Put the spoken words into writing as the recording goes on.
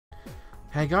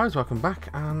Hey guys, welcome back,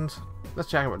 and let's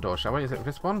check out what door, shall we? Is it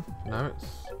this one? No,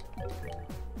 it's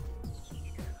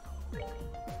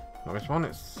not this one,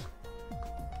 it's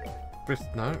this,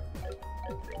 no.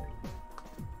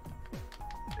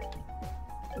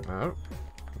 No.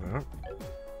 No.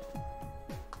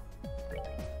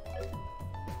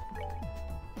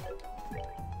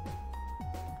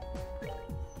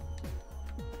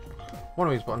 One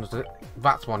of these buttons does it.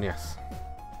 That's one, yes.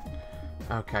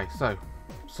 Okay, so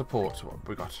support, what have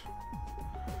we got?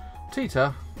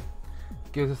 Tita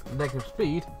gives us negative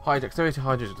speed, high dexterity,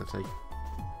 high agility.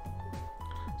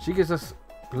 She gives us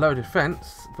low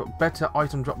defense, but better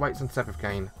item drop rates and Sephic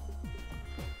gain.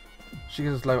 She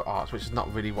gives us low arts, which is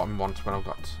not really what I want when I've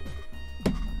got.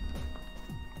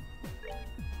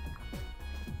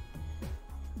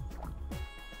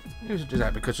 Use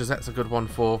Gisette because Gisette's a good one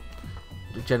for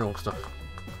the general stuff.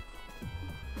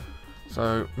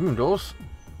 So, moon doors.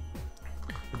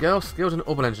 The girl skilled in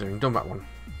urban engineering, done that one.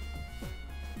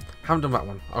 Haven't done that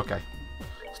one. Okay.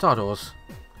 Star doors.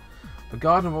 The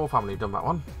Garden of Royal Family, done that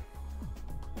one.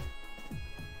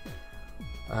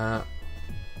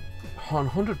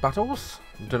 100 battles.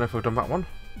 Don't know if we've done that one.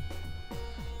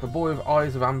 The Boy with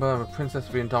Eyes of Amber and the Princess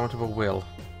of the Indomitable Will.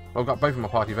 Well, I've got both of my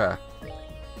party there.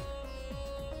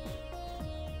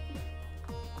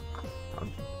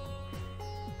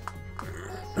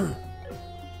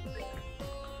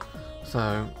 So,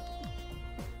 I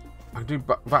can do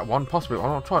that one, possibly.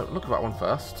 I'll try to look at that one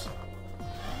first.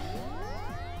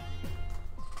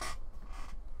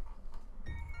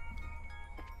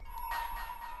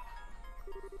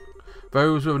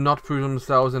 Those who have not proven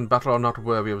themselves in battle are not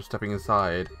worthy of stepping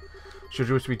inside. Should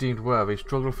you wish to be deemed worthy,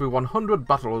 struggle through 100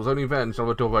 battles, only then shall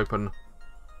the door open.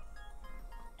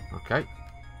 Okay.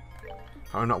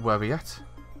 Are we not worthy yet?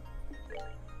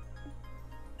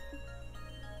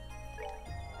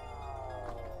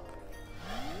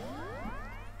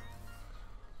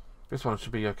 This one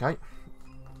should be okay.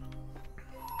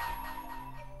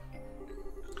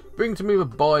 Bring to me the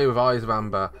boy with eyes of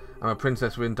amber and a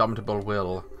princess with indomitable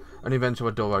will. Only then shall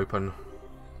a door open.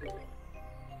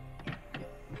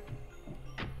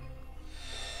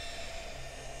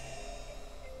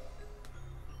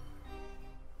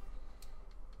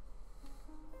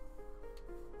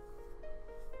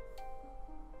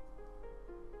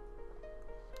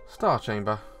 Star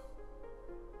Chamber.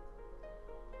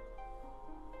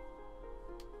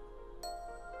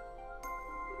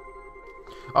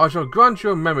 I shall grant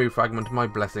you a memory fragment, my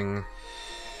blessing.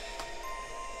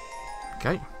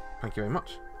 Okay, thank you very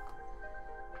much.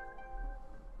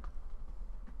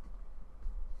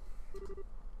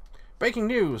 Breaking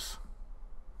news!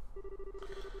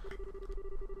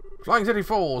 Flying City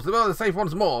falls. The world is safe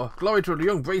once more. Glory to the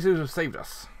young bracers who have saved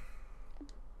us.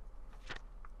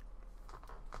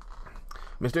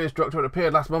 Mysterious structure that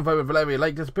appeared last month over Valeria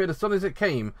Lake disappeared as suddenly as it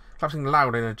came, collapsing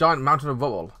loud in a giant mountain of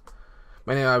rubble.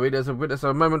 Many of our readers have witnessed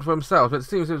a moment for themselves, but it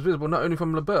seems it was visible not only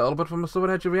from Liberl, but from the southern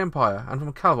edge of the Empire, and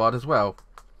from Calvard as well.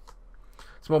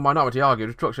 A small minority argued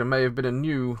the structure may have been a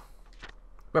new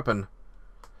weapon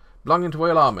belonging to the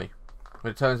Royal Army, but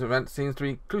the turns of events seems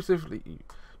to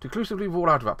conclusively rule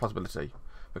out of that possibility.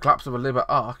 The collapse of the Liberl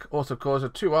Ark also caused a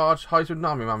 2 large, high-speed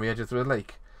tsunami around the edges of the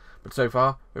lake, but so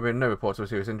far there have been no reports of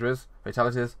serious injuries,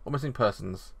 fatalities, or missing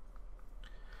persons.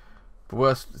 The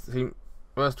worst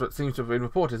that seems to have been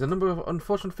reported is a number of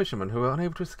unfortunate fishermen who were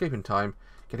unable to escape in time,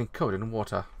 getting covered in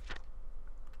water.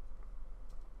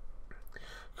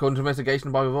 According to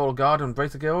investigation by the Royal Guard and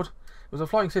Bracer Guild, it was a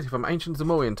flying city from ancient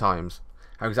Zamorian times.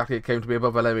 How exactly it came to be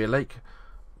above Valeria Lake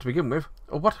to begin with,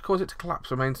 or what caused it to collapse,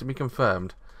 remains to be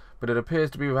confirmed, but it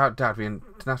appears to be without doubt the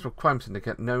international crime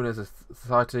syndicate known as the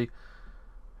Society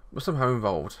was somehow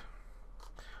involved.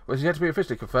 What is yet to be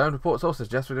officially confirmed, reports also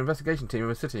suggest that an investigation team in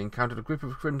the city encountered a group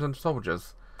of Crimson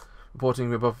soldiers, supporting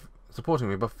the above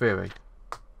theory.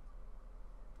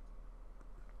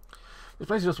 This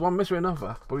place is just one mystery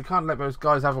another, but we can't let those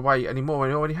guys have away any more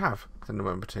than we already have, said the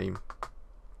member team.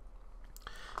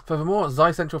 Furthermore,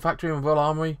 Zai Central Factory and Royal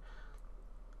Armory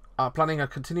are planning a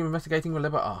continuing investigating the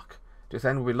Liberl Ark. To this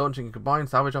end, we'll be launching a combined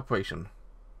salvage operation.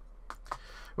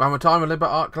 Around the time of the Liberl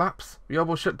Ark collapse, the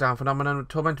overall shutdown phenomenon that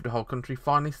tormented the whole country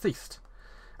finally ceased.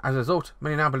 As a result,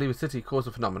 many now believe the city caused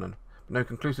the phenomenon, but no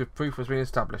conclusive proof has been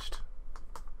established.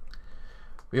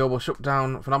 The overall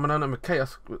shutdown phenomenon and the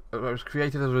chaos that was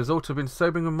created as a result have been a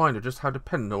sobering reminder just how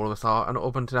dependent all of us are and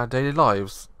open to our daily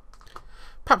lives.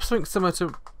 Perhaps something similar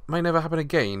to may never happen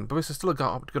again, but this is still a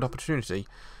good opportunity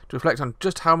to reflect on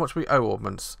just how much we owe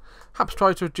ornaments. Perhaps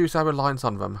try to reduce our reliance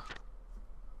on them.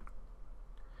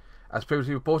 As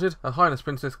previously reported, Her Highness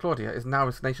Princess Claudia is now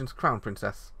this nation's crown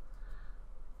princess.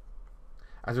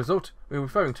 As a result, we are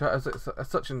referring to her as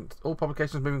such in all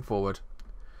publications moving forward.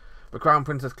 The Crown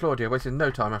Princess Claudia wasted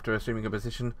no time after assuming a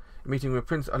position in meeting with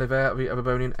Prince Oliver of the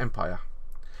Everbonian Empire.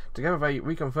 Together they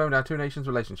reconfirmed our two nations'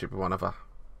 relationship with one another.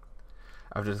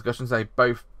 After discussions, they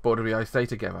both boarded the stay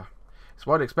together. It's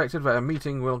widely expected that a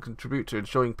meeting will contribute to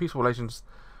ensuring peaceful relations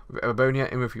with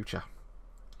Everbonia in the future.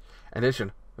 In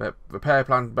addition, the pair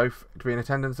plan both to be in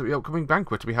attendance at the upcoming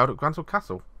banquet to be held at Grancel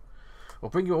Castle.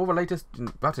 We'll bring you all the latest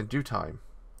that in due time.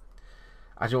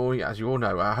 As you all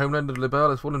know, our homeland of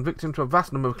Liberl has fallen victim to a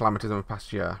vast number of calamities in the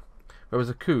past year. There was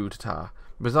a coup d'etat,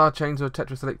 bizarre chains of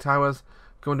tetrasilic towers,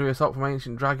 coming to assault from an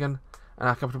ancient dragon, and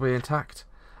our capital being attacked,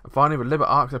 and finally the Liberl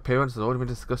Ark's appearance has already been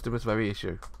discussed in this very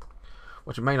issue.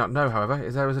 What you may not know, however,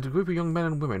 is there is a group of young men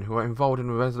and women who are involved in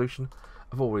the resolution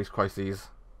of all these crises.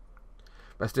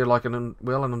 They still like an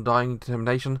will and undying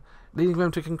determination, leading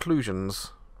them to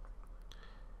conclusions.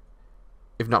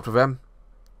 If not for them,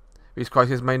 these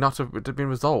crises may not have been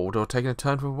resolved or taken a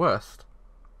turn for the worst.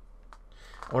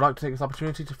 I would like to take this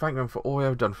opportunity to thank them for all they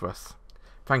have done for us.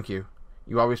 Thank you.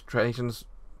 You are this nation's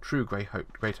true great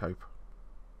hope.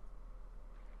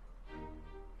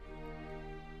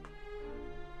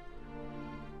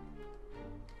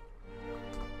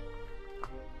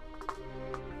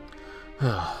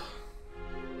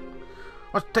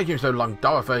 What's taking you so long,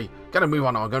 Dorothy? Get a move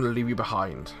on or I'm going to leave you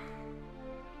behind.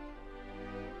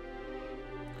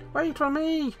 Wait for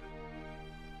me!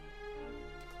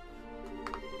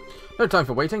 No time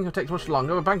for waiting. It takes much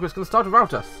longer. The banquet's going to start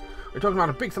without us. We're talking about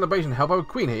a big celebration held by the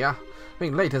Queen here.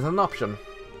 Being late isn't an option.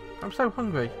 I'm so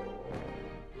hungry.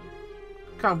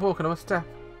 Can't walk another step.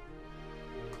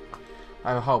 I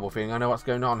have a horrible feeling I know what's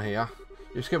going on here.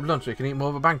 You skipped lunch so you can eat more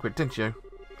of a banquet, didn't you?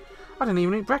 I didn't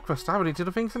even eat breakfast. I haven't eaten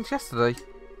a thing since yesterday.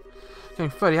 Going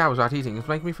 30 hours without eating is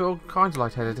making me feel all kinds of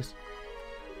lightheaded.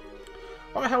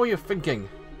 What the hell are you thinking?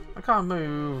 I can't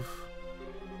move.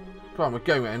 Come on, we're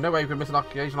going there. No way we can miss an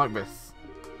occasion like this.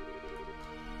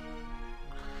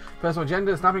 Personal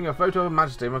agenda, snapping a photo of Her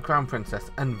Majesty and the Crown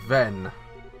Princess. And then...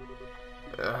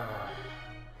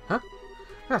 Huh?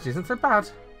 That isn't so bad.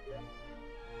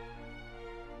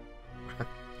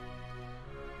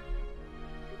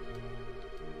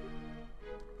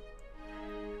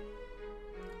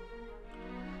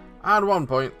 And 1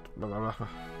 point.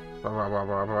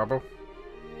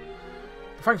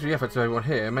 Thanks for the efforts of everyone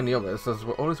here and many others, as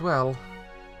all is well.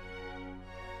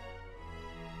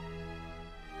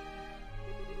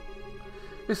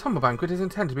 This humble banquet is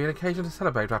intended to be an occasion to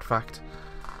celebrate that fact,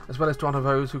 as well as to honour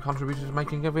those who contributed to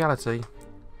making it a reality.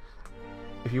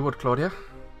 If you would, Claudia.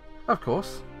 Of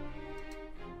course.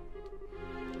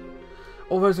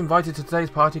 All those invited to today's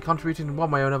party contributed in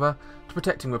one way or another to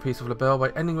protecting the peace of Liberl by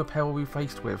ending the peril we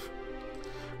faced with.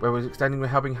 Whether it was extending a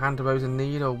helping hand to those in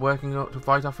need or working to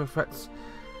fight off the threats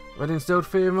that instilled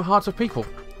fear in the hearts of people.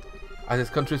 As this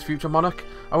country's future monarch,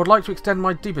 I would like to extend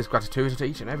my deepest gratitude to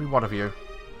each and every one of you.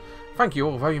 Thank you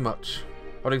all very much.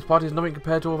 Holding this party is nothing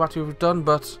compared to all that you have done,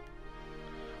 but...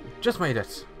 we've just made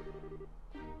it.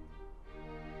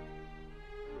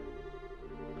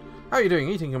 How are you doing?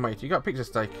 Eating your mate? You got picture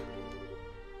steak.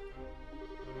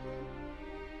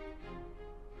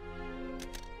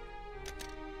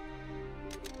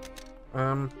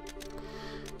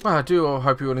 Well, I do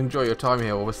hope you will enjoy your time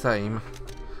here all the same.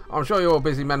 I'm sure you're all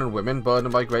busy men and women,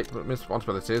 burdened by great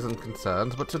responsibilities and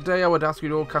concerns, but today I would ask you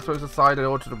to all cast those aside in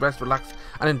order to rest, relax,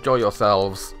 and enjoy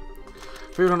yourselves.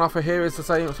 Food on offer here is the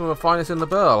same, some of the finest in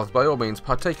Liberl. By all means,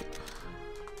 partake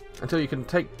until you can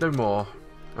take no more,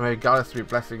 and may God us to be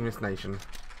blessing this nation.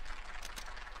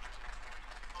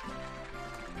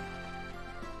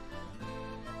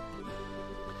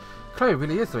 Chloe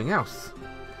really is something else.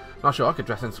 Not sure I could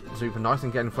dress in super nice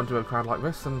and get in front of a crowd like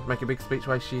this and make a big speech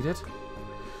the way she did.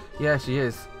 Yeah, she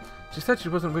is. She said she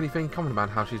wasn't really feeling confident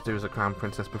about how she'd do as a crown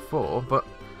princess before, but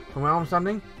from where I'm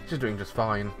standing, she's doing just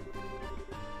fine.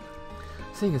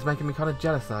 Seeing is making me kind of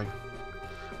jealous though.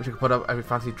 Wish I could put up every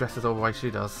fancy dresses all the way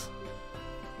she does.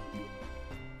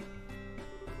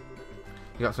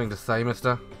 You got something to say,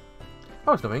 mister?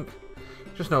 Oh, it's nothing.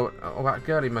 Just know all that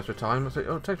girly most of the time, so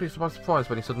it'll take me by surprise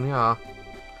when you suddenly are.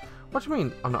 What do you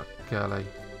mean I'm not girly?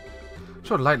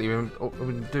 Sure, lately all we've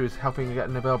been doing is helping me get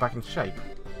Liberl back in shape.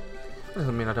 That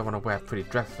doesn't mean I don't want to wear pretty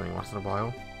dresses once in a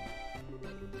while.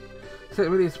 So it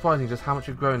really is surprising just how much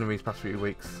you've grown in these past few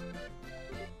weeks.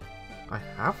 I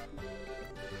have?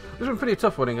 It's been pretty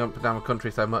tough running up and down the country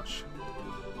so much.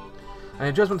 And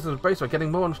your judgments are based on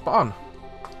getting more and spot on.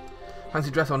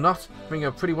 Fancy dress or not, being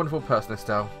a pretty wonderful person,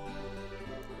 Estelle.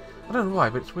 I don't know why,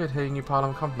 but it's weird hearing you pile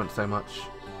on compliments so much.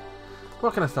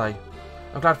 What can I say?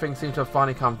 I'm glad things seem to have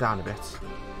finally calmed down a bit.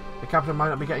 The capital might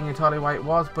not be getting entirely the way it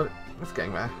was, but It's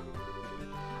getting there.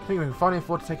 I think we can finally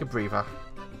afford to take a breather.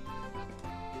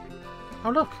 Oh,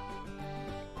 look!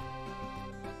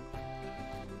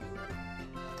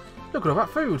 Look at all that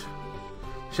food!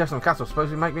 The chefs on the castle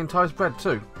supposedly make the entire bread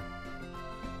too.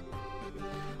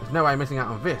 There's no way I'm missing out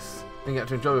on this. Didn't get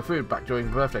to enjoy the food back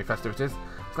during birthday festivities.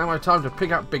 It's now my time to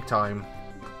pig out big time.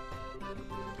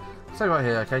 Stay right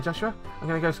here, okay, Joshua? I'm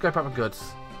going to go scope out the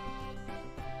goods.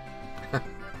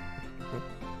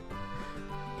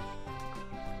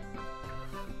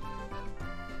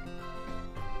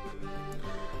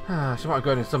 She might have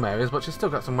grown in some areas, but she's still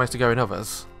got some ways to go in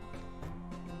others.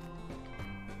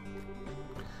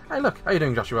 Hey look, how you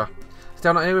doing, Joshua?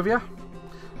 Still not here with you?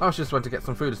 I was just went to get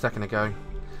some food a second ago.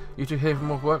 You two here for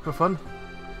more work for fun?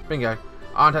 Bingo.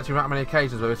 Aren't actually that many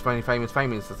occasions where there's so many famous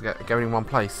going in one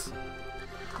place.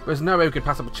 There's no way we could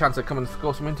pass up a chance to come and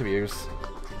score some interviews.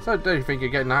 So don't you think you're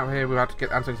getting out here without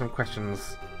answering some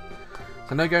questions?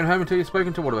 So no going home until you've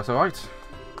spoken to all of us, alright?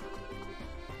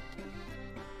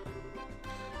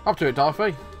 Up to it,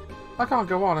 Dorothy. I can't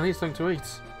go on, I need something to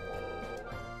eat.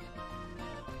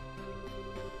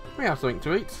 We have something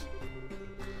to eat.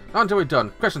 Not until we're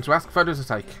done. Questions to ask, photos to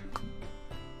take.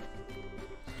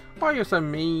 Why are you so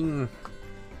mean?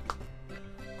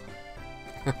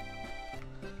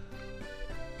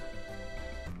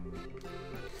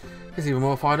 He's even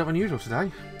more fired up than usual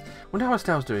today. Wonder how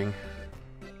Estelle's doing.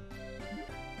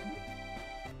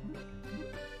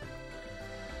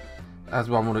 As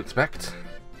one would expect.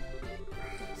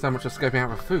 So much for scoping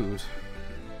out for food.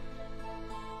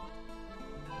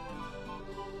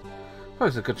 I suppose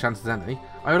there's a good chance as any.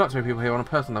 I would like to meet people here on a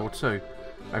personal level too.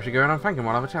 Maybe I should go around and thank them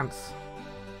while I have a chance.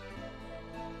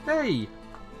 Hey!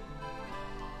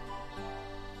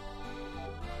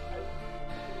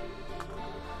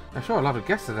 I'm sure I'll have a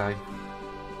guest today.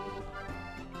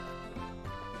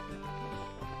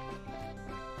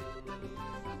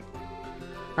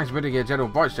 Thanks for bidding a general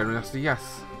bite generosity,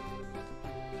 yes.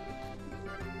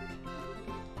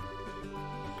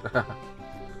 Right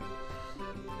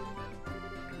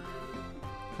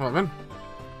then.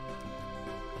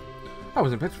 I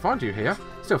wasn't prepared to find you here.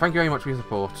 Still, thank you very much for your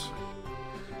support.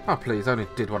 Oh please, I only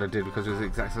did what I did because of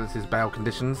His Excellency's bail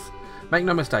conditions. Make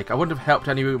no mistake, I wouldn't have helped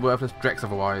any worthless Drex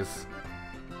otherwise.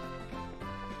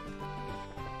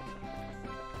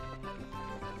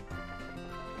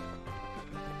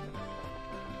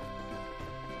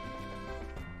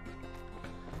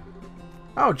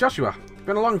 Oh, Joshua.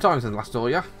 Been a long time since last saw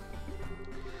ya.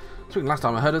 Speaking last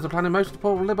time I heard there's a plan in motion to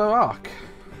pull Liberl Arc.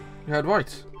 You heard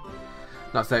right.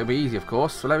 Not to say it'll be easy, of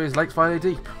course. Valeria's Lake's 5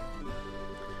 days deep.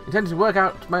 Intended to work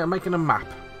out making a map.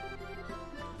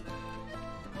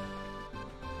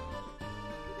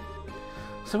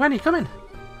 So when are you coming?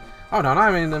 Oh no,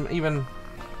 I mean even.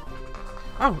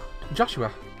 Oh,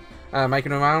 Joshua,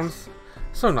 making the rounds.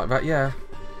 Something like that, yeah.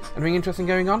 Anything interesting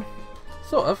going on?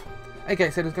 Sort of.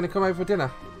 Agate said he was going to come over for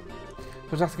dinner.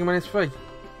 I was asking him when he's free.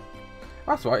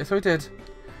 That's right, so he did.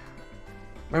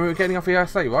 When we were getting off the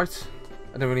RSA, right?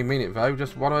 I don't really mean it though,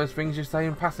 just one of those things you say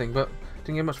in passing, but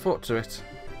didn't give much thought to it.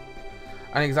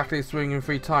 And exactly swinging in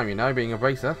free time, you know, being a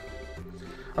racer.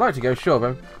 I'd like to go, sure,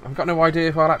 but I've got no idea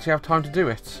if I'll actually have time to do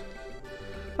it.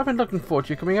 I've been looking forward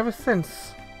to you coming ever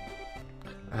since.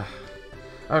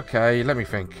 Okay, let me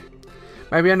think.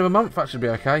 Maybe end of a month, that should be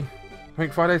okay. I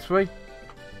think Friday's free.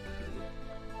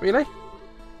 Really?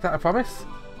 Is that a promise?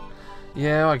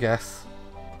 Yeah, I guess.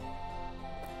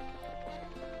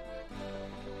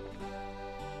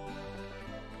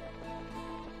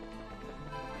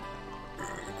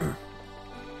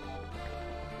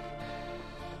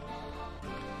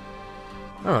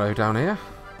 Oh, hello down here.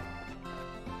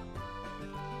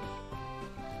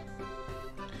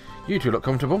 You two look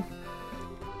comfortable.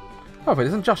 Oh, but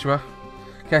isn't Joshua?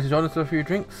 Care to join us for a few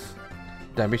drinks?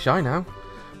 Don't be shy now.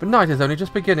 The night is only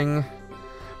just beginning.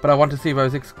 But I want to see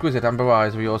those exquisite amber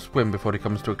eyes of yours swim before it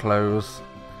comes to a close.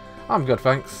 I'm good,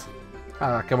 thanks.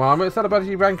 Ah, come on, we're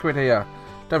celebrating banquet here.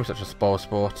 Don't be such a spoil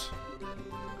sport.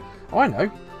 Oh, I know.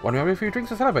 Why don't we have a few drinks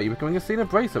to celebrate you becoming a senior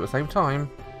bracer at the same time?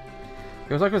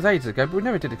 It was like it was ages ago, but we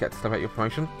never did get to celebrate your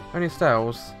promotion. Only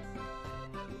Estelle's.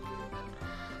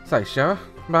 Say, Shara,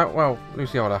 about, well,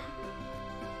 Luciola.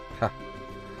 Ha.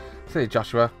 Say,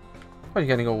 Joshua, what are you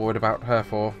getting all worried about her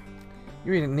for?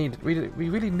 You we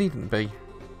really needn't be.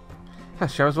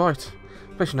 Yes, Shara's right.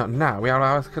 Especially not now. We have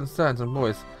our concerns and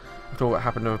worries after all what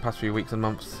happened over the past few weeks and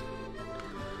months.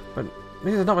 But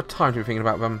this is not a time to be thinking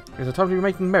about them. It's a time to be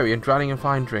making merry and drowning in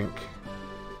fine drink.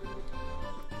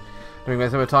 I think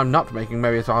there's ever a time not making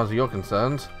merry as far as you're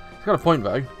concerned. It's got a point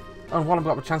though. And while I've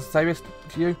got the chance to say this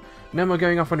to you, no more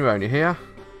going off on your own, you hear?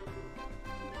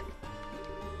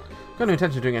 Got no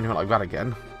intention of doing anything like that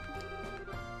again.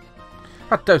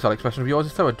 That docile expression of yours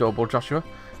is so adorable, Joshua.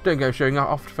 Don't go showing that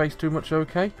off face too much,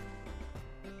 okay?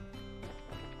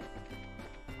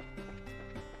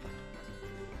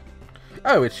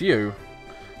 Oh, it's you.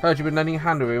 Heard you've been lending a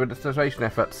hand with the restoration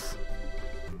efforts.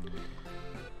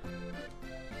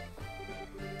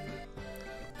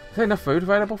 Is there enough food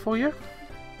available for you?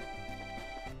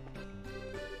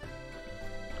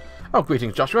 Oh,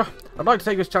 greetings, Joshua. I'd like to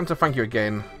take this chance to thank you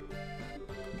again.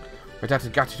 My debt's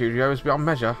gratitude you owe is beyond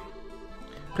measure.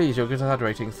 Please, you're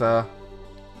exaggerating, sir.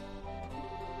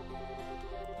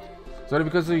 It's only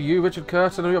because of you, Richard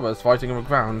Kurtz, and the others fighting on the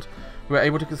ground, we were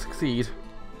able to succeed.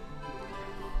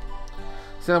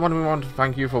 Still, I wanted to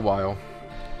thank you for a while.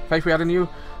 Faith we had in you,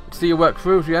 to see you work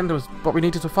through to the end was what we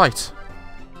needed to fight.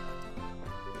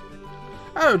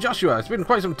 Oh, Joshua, it's been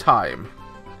quite some time.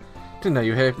 Didn't know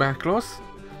you were here, Maclaus.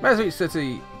 Meswich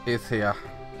City is here.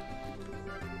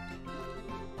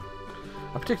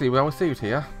 I'm particularly well received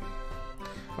here.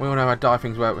 We all know how dire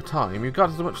things were at the time. You've got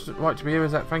as much right to be here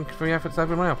as that thank you for your efforts to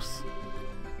everyone else.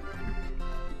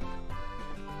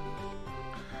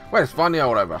 Well, it's finally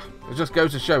all over. It just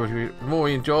goes to show the more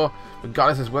we endure, the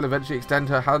goddess will eventually extend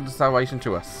her hand of salvation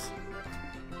to us.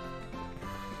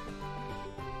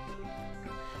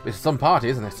 This is some party,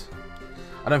 isn't it?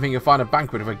 I don't think you'll find a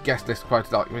banquet with a guest list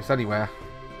quite like this anywhere.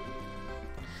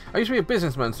 I used to be a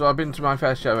businessman, so I've been to my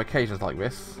fair share of occasions like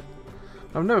this.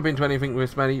 I've never been to anything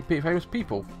with many famous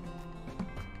people.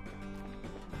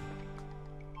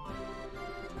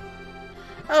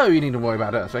 Oh, you needn't worry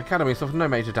about us. The Academy suffered no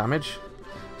major damage.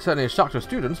 Certainly a shock to the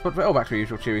students, but we're all back to our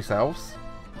usual cheery selves.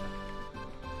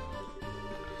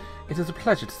 It is a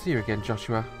pleasure to see you again,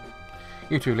 Joshua.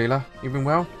 You too, Leela. You've been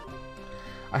well?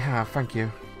 I have, thank you.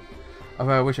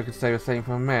 Although I wish I could say the same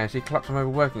for Mare. She collapsed from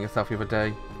overworking herself the other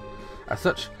day. As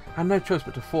such, I had no choice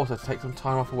but to force her to take some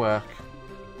time off work.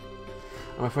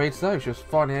 I'm afraid so. She was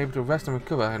finally able to rest and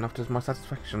recover enough to my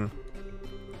satisfaction.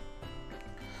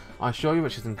 I assure you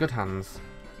that she's in good hands.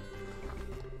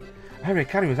 I heard the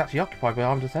Academy was actually occupied by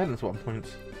armed assailants at one point.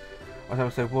 I was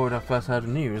ever so worried when I first heard the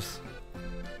news.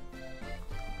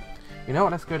 You know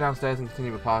what, let's go downstairs and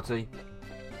continue the party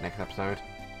next episode.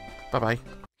 Bye bye.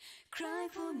 Cry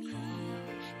for me,